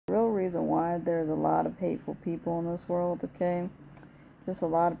reason why there's a lot of hateful people in this world, okay? Just a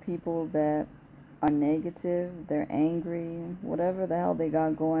lot of people that are negative, they're angry, whatever the hell they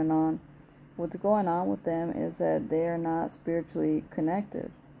got going on. What's going on with them is that they are not spiritually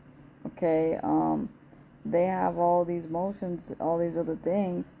connected, okay? They have all these emotions, all these other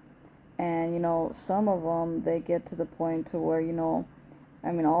things, and, you know, some of them, they get to the point to where, you know,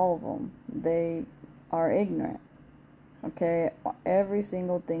 I mean, all of them, they are ignorant, okay? Every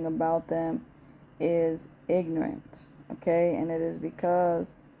single thing about them is ignorant, okay? And it is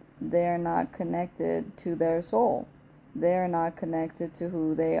because they're not connected to their soul. They're not connected to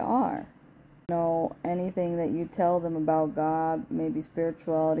who they are. You know, anything that you tell them about God, maybe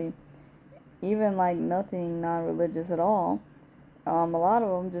spirituality, even like nothing non-religious at all, a lot of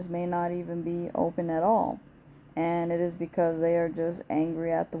them just may not even be open at all. And it is because they are just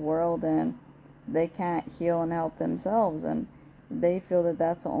angry at the world and they can't heal and help themselves, and they feel that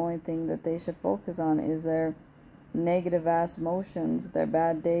that's the only thing that they should focus on is their negative ass emotions, their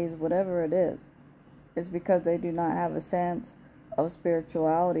bad days, whatever it is. It's because they do not have a sense of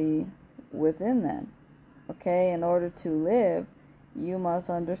spirituality within them. Okay, in order to live, you must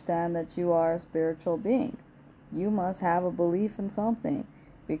understand that you are a spiritual being. You must have a belief in something,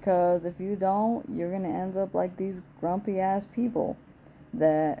 because if you don't, you're going to end up like these grumpy ass people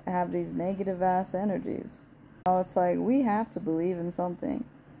that have these negative ass energies. You know, it's like we have to believe in something.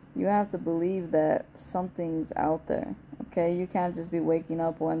 You have to believe that something's out there, okay? You can't just be waking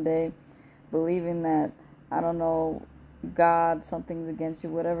up one day believing that, I don't know, God, something's against you,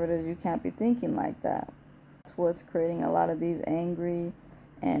 whatever it is. You can't be thinking like that. That's what's creating a lot of these angry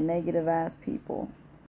and negative ass people.